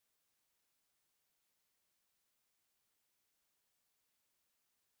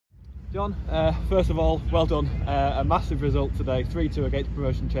John, first of all, well done. A massive result today, 3-2 against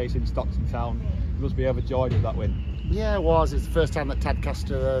promotion chasing Stockton Town. You must be overjoyed with that win. Yeah, it was. It's the first time that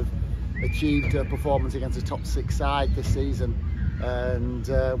Tadcaster have achieved a performance against a top 6 side this season, and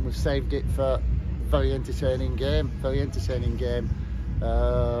we've saved it for a very entertaining game.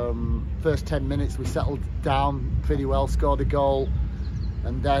 First 10 minutes we settled down pretty well, scored a goal,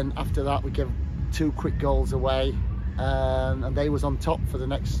 and then after that we gave 2 quick goals away, and they was on top for the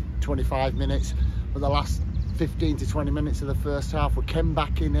next 25 minutes. For the last 15 to 20 minutes of the first half, we came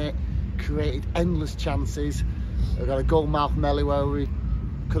back in it, created endless chances. We got a goal mouth melee where we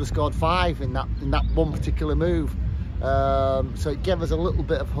could have scored 5 in that one particular move. So it gave us a little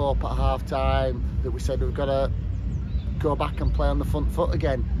bit of hope at half time that we said we've got to go back and play on the front foot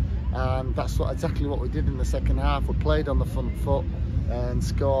again, and that's exactly what we did in the second half. We played on the front foot and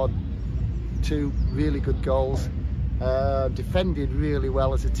scored 2 really good goals, defended really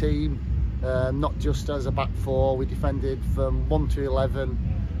well as a team, not just as a back 4. We defended from 1 to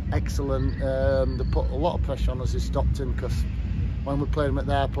 11, excellent. They put a lot of pressure on us in Stockton, because when we played them at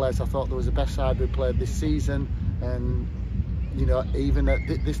their place I thought there was the best side we played this season, and you know, even at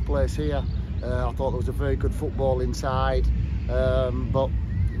this place here I thought there was a very good football inside, but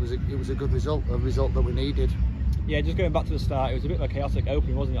it was a good result, a result that we needed. Yeah, just going back to the start, it was a bit of a chaotic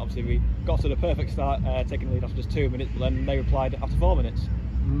opening, wasn't it? Obviously we got to the perfect start, taking the lead after just 2 minutes, but then they replied after 4 minutes.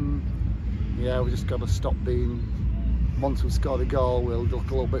 Yeah, we just got to stop being, once we've scored a goal we'll look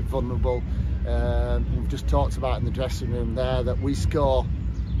a little bit vulnerable. We've just talked about in the dressing room there that we score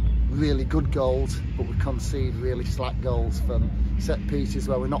really good goals, but we concede really slack goals from set pieces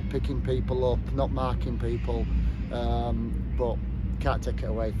where we're not picking people up, not marking people, but can't take it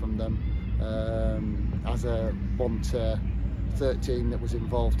away from them. As a 1 to 13 that was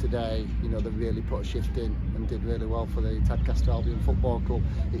involved today, you know, they really put a shift in and did really well for the Tadcaster Albion Football Club.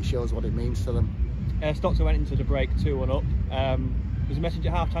 It shows what it means to them. Stockton went into the break 2-1 up. Was the message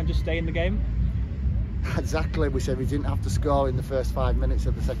at half time just stay in the game? Exactly, we said we didn't have to score in the first 5 minutes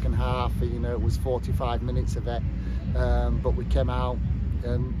of the second half. You know, it was 45 minutes of it, but we came out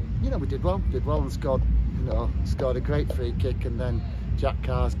and, you know, we did well and scored a great free kick, and then Jack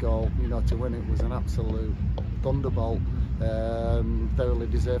Carr's goal, you know, to win it was an absolute thunderbolt. Thoroughly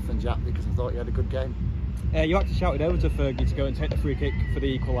deserved from Jack, because I thought he had a good game. You actually shouted over to Fergie to go and take the free kick for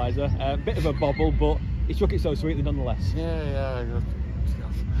the equaliser. Bit of a bobble, but he struck it so sweetly nonetheless. Yeah.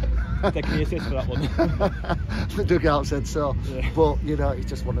 Taking the assist for that one. The dugout said so. Yeah. But you know, it's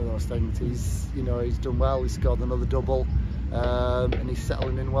just one of those things. He's done well. He's scored another double, and he's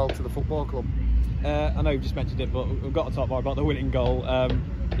settling in well to the football club. I know you've just mentioned it, but we've got to talk more about the winning goal.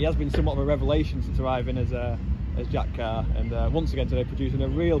 He has been somewhat of a revelation since arriving as Jack Carr, and once again today producing a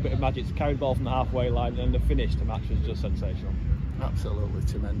real bit of magic. To carry the ball from the halfway line, and the finish to the match was just sensational. Absolutely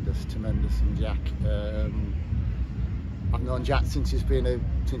tremendous, and Jack. I've known Jack since he's been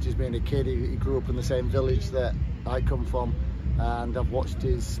a kid. He grew up in the same village that I come from, and I've watched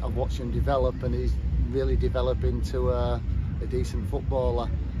him develop, and he's really developed into a decent footballer.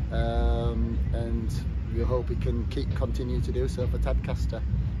 And we hope he can continue to do so for Tadcaster,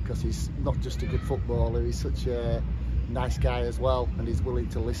 because he's not just a good footballer, he's such a nice guy as well, and he's willing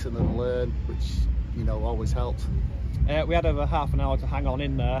to listen and learn, which, you know, always helps. We had over half an hour to hang on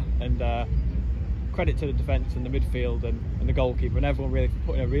in there, and credit to the defence and the midfield and the goalkeeper, and everyone really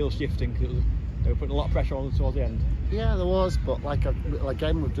putting a real shift in, because they were putting a lot of pressure on them towards the end. Yeah, there was, but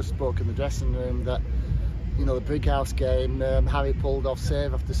again, we've just spoken in the dressing room that, you know, the Brighouse game, Harry pulled off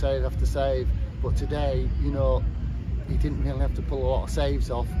save after save after save, but today, you know, he didn't really have to pull a lot of saves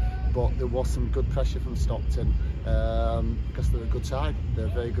off, but there was some good pressure from Stockton, because they're a good side. They're a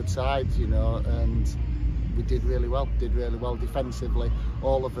very good side, you know, and we did really well defensively.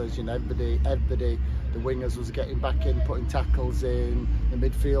 All of us, you know, everybody, the wingers was getting back in, putting tackles in, the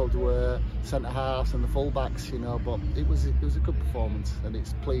midfield were centre halves and the full-backs, you know, but it was a good performance, and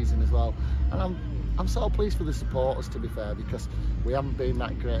it's pleasing as well. And I'm so pleased for the supporters, to be fair, because we haven't been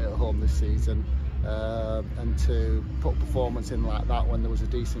that great at home this season, and to put a performance in like that when there was a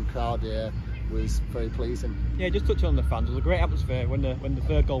decent crowd here was very pleasing. Yeah, just touching on the fans, it was a great atmosphere when the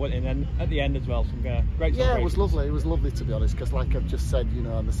third goal went in, and at the end as well, some great celebrations. Yeah, it was lovely to be honest, because like I've just said, you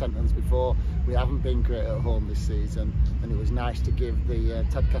know, in the sentence before, we haven't been great at home this season, and it was nice to give the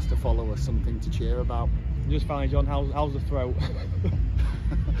Tadcaster followers something to cheer about. Just finally, John, how's the throat?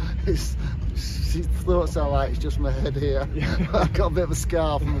 His throat's alright, it's just my head here. I got a bit of a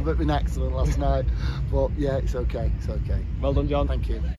scar from a bit of an accident last night, but yeah, it's okay. Well done, John. Thank you.